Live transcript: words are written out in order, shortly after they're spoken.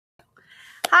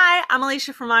Hi, I'm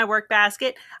Alicia from My Work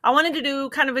Basket. I wanted to do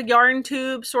kind of a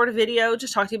Yarntube sort of video,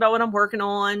 just talk to you about what I'm working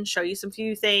on, show you some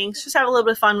few things, just have a little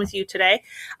bit of fun with you today.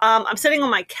 I'm sitting on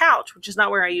my couch, which is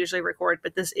not where I usually record,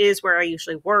 but this is where I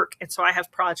usually work, and so I have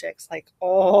projects like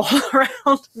all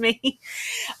around me.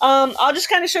 I'll just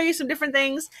kind of show you some different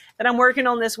things that I'm working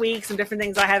on this week, some different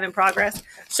things I have in progress.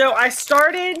 So I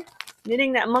started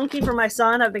knitting that monkey for my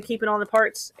son. I've been keeping all the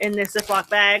parts in this Ziploc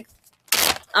bag.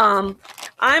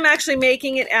 I'm actually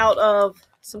making it out of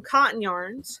some cotton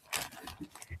yarns,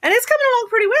 and it's coming along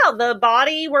pretty well. The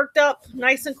body worked up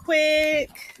nice and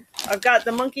quick. I've got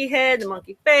the monkey head, the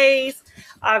monkey face.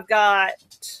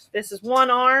 This is one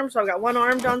arm, so I've got one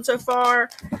arm done so far.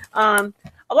 A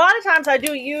lot of times I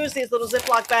do use these little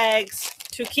Ziploc bags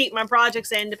to keep my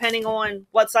projects in, depending on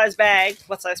what size bag,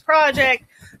 what size project.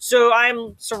 So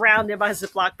I'm surrounded by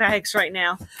Ziploc bags right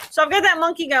now. So I've got that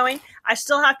monkey going. I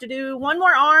still have to do one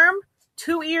more arm,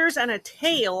 2 ears, and a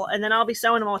tail, and then I'll be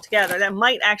sewing them all together. That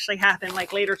might actually happen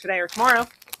like later today or tomorrow.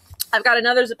 I've got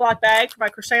another Ziploc bag for my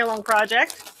crochet along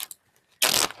project.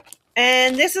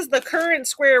 And this is the current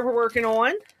square we're working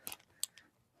on.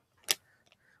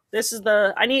 This is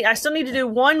I still need to do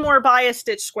one more bias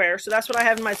stitch square, so that's what I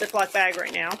have in my Ziploc bag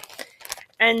right now.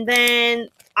 And then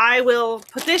I will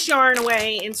put this yarn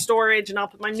away in storage, and I'll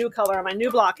put my new color on my new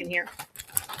block in here.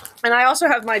 And I also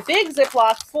have my big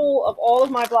Ziploc full of all of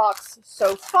my blocks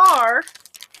so far.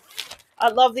 I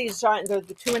love these giant, the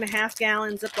 2.5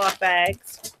 gallon Ziploc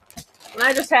bags. And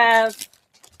I just have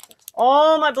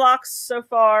all my blocks so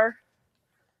far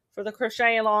for the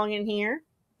crochet along in here.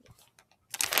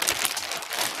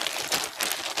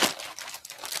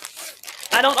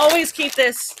 I don't always keep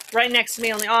this right next to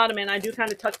me on the ottoman. I do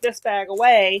kind of tuck this bag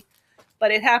away, but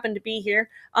it happened to be here.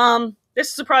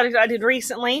 This is a project I did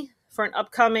recently for an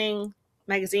upcoming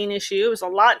magazine issue. It was a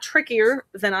lot trickier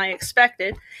than I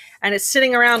expected, and it's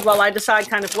sitting around while I decide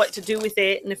kind of what to do with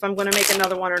it and if I'm going to make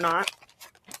another one or not.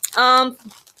 I've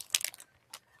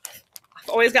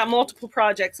always got multiple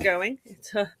projects going.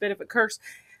 It's a bit of a curse.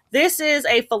 This is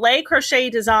a filet crochet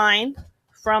design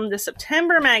from the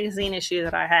September magazine issue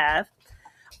that I have.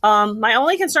 My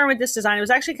only concern with this design, it was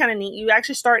actually kind of neat. You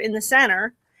actually start in the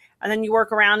center, and then you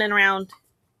work around and around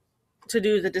to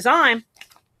do the design.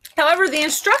 However, the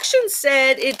instructions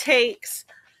said it takes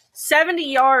 70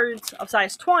 yards of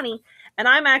size 20, and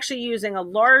I'm actually using a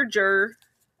larger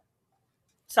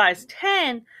size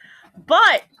 10,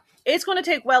 but it's going to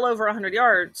take well over 100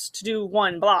 yards to do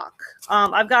one block.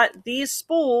 I've got these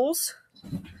spools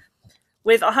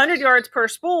with 100 yards per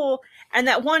spool, and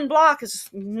that one block is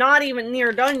not even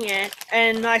near done yet,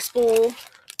 and my spool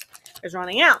is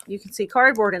running out. You can see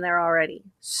cardboard in there already.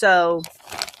 So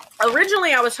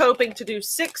originally I was hoping to do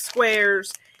 6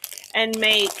 squares and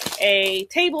make a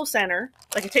table center,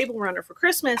 like a table runner for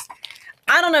Christmas.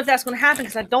 I don't know if that's going to happen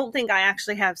because I don't think I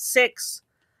actually have 6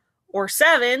 or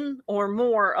 7 or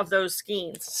more of those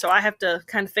skeins. So I have to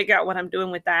kind of figure out what I'm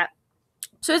doing with that.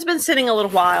 So it's been sitting a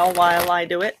little while I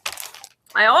do it.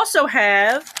 I also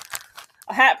have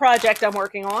a hat project I'm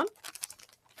working on.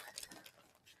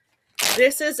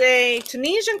 This is a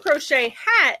Tunisian crochet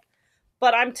hat,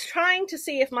 but I'm trying to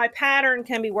see if my pattern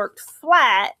can be worked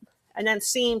flat and then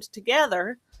seamed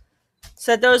together,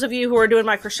 so that those of you who are doing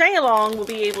my crochet along will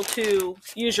be able to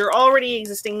use your already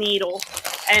existing needle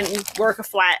and work a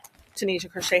flat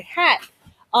Tunisian crochet hat.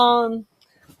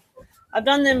 I've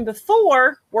done them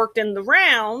before, worked in the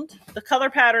round. The color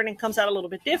patterning comes out a little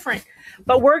bit different,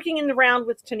 but working in the round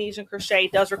with Tunisian crochet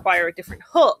does require a different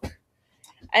hook.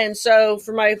 And so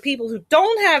for my people who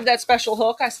don't have that special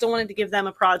hook, I still wanted to give them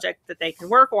a project that they can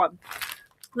work on.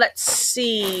 Let's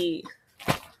see.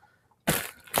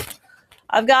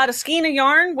 I've got a skein of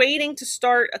yarn waiting to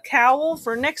start a cowl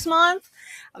for next month.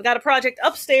 I've got a project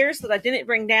upstairs that I didn't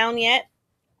bring down yet.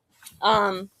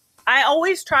 I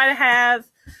always try to have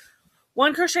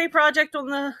one crochet project on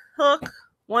the hook,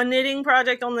 one knitting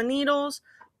project on the needles,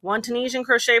 one Tunisian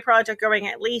crochet project going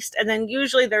at least, and then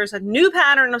usually there's a new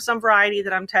pattern of some variety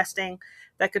that I'm testing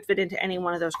that could fit into any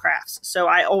one of those crafts. So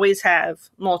I always have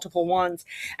multiple ones.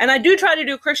 And I do try to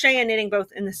do crochet and knitting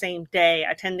both in the same day.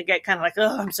 I tend to get kind of like,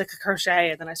 oh, I'm sick of crochet,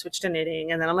 and then I switch to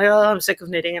knitting, and then I'm like, oh, I'm sick of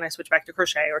knitting, and I switch back to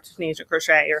crochet or to Tunisian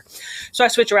crochet, so I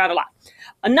switch around a lot.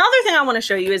 Another thing I want to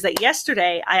show you is that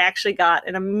yesterday I actually got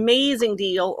an amazing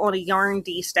deal on a yarn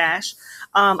de-stash.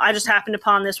 I just happened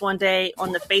upon this one day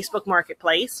on the Facebook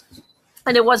Marketplace,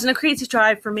 and it wasn't a crazy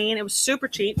drive for me, and it was super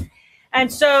cheap.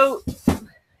 And so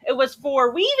it was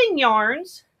for weaving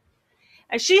yarns,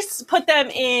 and she put them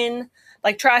in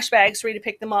like trash bags for you to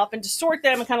pick them up and to sort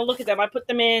them and kind of look at them. I put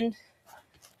them in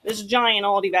this giant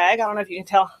Aldi bag. I don't know if you can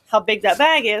tell how big that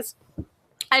bag is.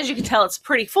 As you can tell, it's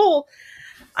pretty full.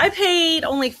 I paid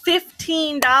only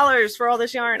 $15 for all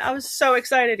this yarn. I was so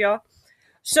excited, y'all.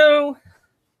 So,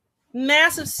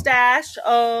 massive stash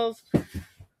of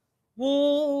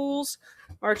wools,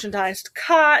 merchandised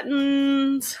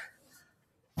cottons,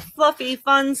 fluffy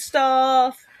fun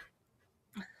stuff.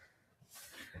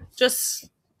 Just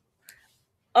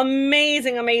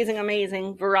amazing, amazing,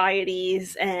 amazing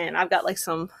varieties. And I've got like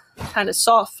some kind of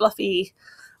soft, fluffy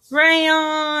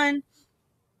rayon,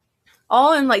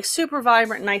 all in like super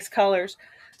vibrant, nice colors.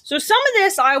 So some of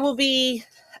this I will be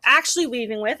actually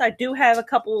weaving with. I do have a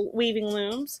couple weaving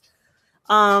looms.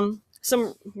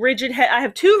 Some rigid head. I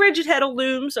have 2 rigid heddle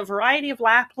looms, a variety of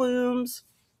lap looms,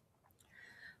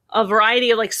 a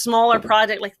variety of like smaller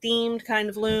project, like themed kind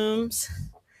of looms.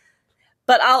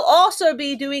 But I'll also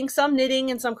be doing some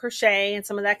knitting and some crochet and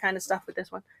some of that kind of stuff with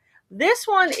this one. This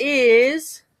one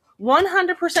is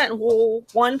 100% wool,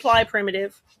 1-ply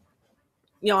primitive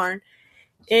yarn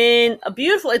in a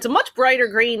beautiful, it's a much brighter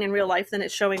green in real life than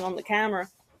it's showing on the camera.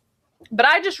 But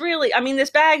I just really, I mean, this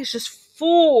bag is just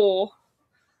full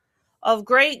of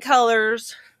great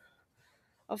colors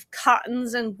of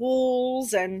cottons and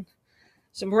wools and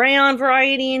some rayon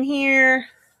variety in here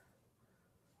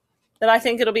that I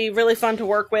think it'll be really fun to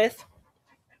work with.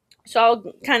 So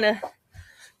I'll kind of,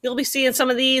 you'll be seeing some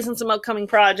of these and some upcoming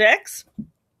projects.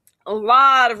 A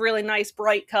lot of really nice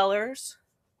bright colors.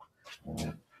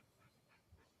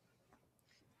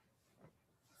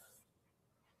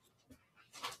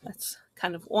 That's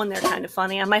kind of on there, kind of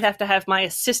funny. I might have to have my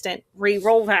assistant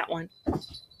re-roll that one.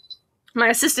 My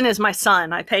assistant is my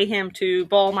son. I pay him to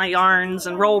ball my yarns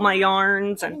and roll my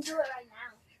yarns, and do it right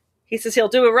now. He says he'll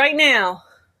do it right now.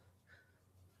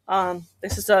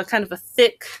 This is a kind of a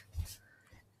thick.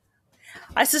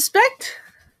 I suspect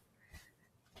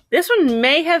this one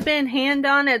may have been hand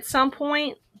done at some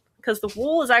point because the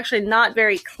wool is actually not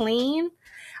very clean.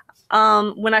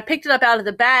 When I picked it up out of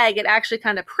the bag, it actually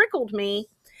kind of prickled me.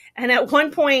 And at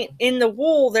one point in the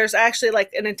wool, there's actually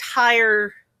like an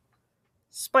entire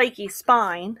spiky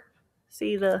spine.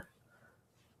 See the...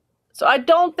 So I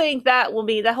don't think that will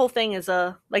be... That whole thing is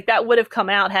like that would have come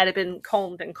out had it been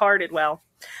combed and carded well.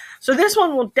 So this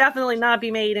one will definitely not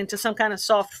be made into some kind of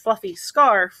soft, fluffy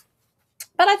scarf.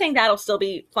 But I think that'll still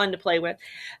be fun to play with.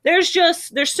 There's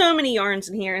so many yarns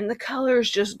in here, and the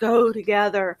colors just go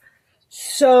together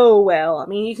so well. I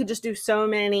mean, you could just do so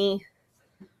many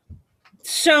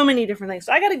different things.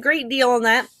 So I got a great deal on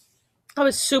that. I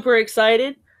was super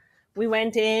excited. We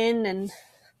went in and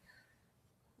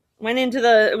went into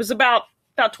it was about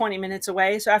 20 minutes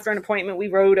away. So after an appointment, we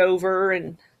rode over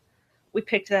and we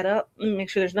picked that up. Let me make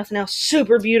sure there's nothing else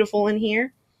super beautiful in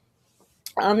here.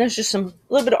 There's just a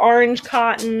little bit of orange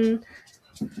cotton,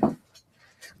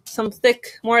 some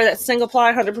thick, more of that single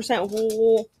ply, 100%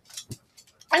 wool.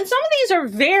 And some of these are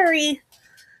very,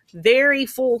 very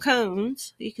full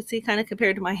cones. You can see kind of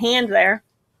compared to my hand there.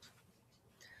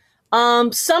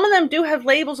 Some of them do have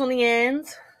labels on the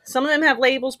ends. Some of them have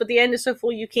labels, but the end is so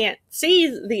full you can't see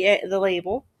the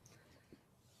label.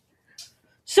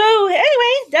 So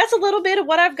anyway, that's a little bit of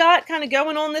what I've got kind of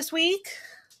going on this week.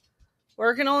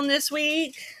 Working on this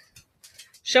week.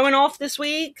 Showing off this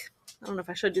week. I don't know if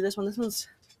I showed you this one. It's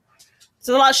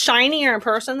a lot shinier in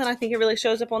person than I think it really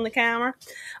shows up on the camera.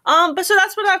 But so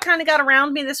that's what I've kind of got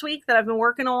around me this week that I've been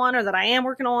working on, or that I am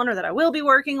working on, or that I will be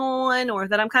working on, or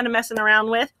that I'm kind of messing around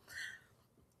with.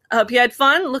 I hope you had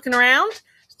fun looking around,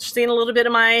 seeing a little bit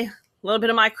of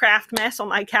my craft mess on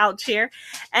my couch here.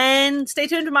 And stay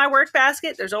tuned to my work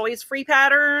basket. There's always free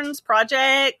patterns,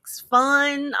 projects,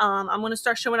 fun. I'm going to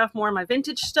start showing off more of my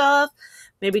vintage stuff.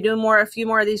 Maybe doing a few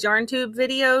more of these Yarntube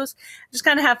videos. Just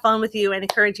kind of have fun with you and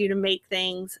encourage you to make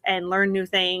things and learn new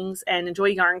things and enjoy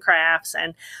yarn crafts.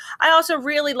 And I also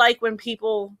really like when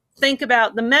people think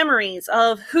about the memories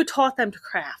of who taught them to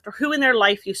craft or who in their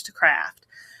life used to craft.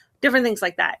 Different things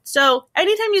like that. So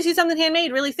anytime you see something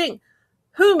handmade, really think,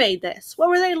 who made this? What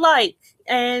were they like?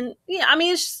 And yeah, I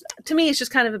mean, to me, it's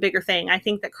just kind of a bigger thing. I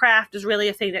think that craft is really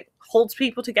a thing that holds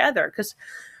people together, because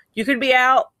you could be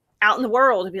out in the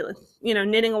world and be,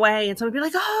 knitting away, and someone would be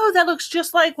like, oh, that looks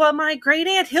just like what my great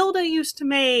aunt Hilda used to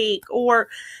make, or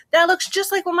that looks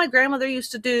just like what my grandmother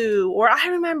used to do, or I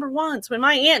remember once when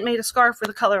my aunt made a scarf with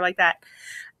a color like that.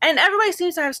 And everybody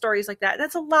seems to have stories like that.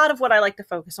 That's a lot of what I like to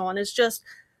focus on, is just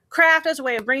craft as a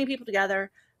way of bringing people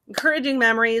together, encouraging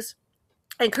memories,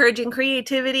 encouraging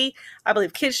creativity. I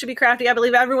believe kids should be crafty. I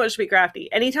believe everyone should be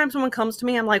crafty. Anytime someone comes to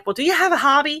me, I'm like, well, do you have a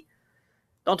hobby?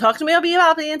 Don't talk to me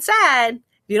about being sad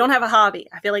if you don't have a hobby.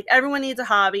 I feel like everyone needs a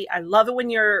hobby. I love it when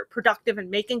you're productive and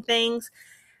making things.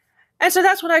 And so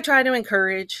that's what I try to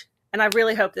encourage. And I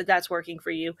really hope that that's working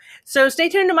for you. So stay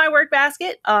tuned to My Work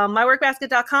Basket,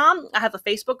 myworkbasket.com. I have a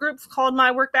Facebook group called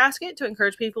My Work Basket to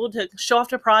encourage people to show off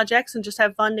their projects and just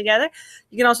have fun together.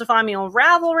 You can also find me on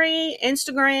Ravelry,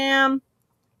 Instagram.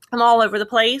 I'm all over the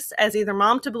place as either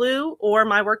Mom to Blue or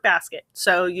My Work Basket.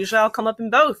 So usually I'll come up in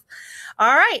both.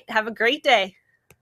 All right. Have a great day.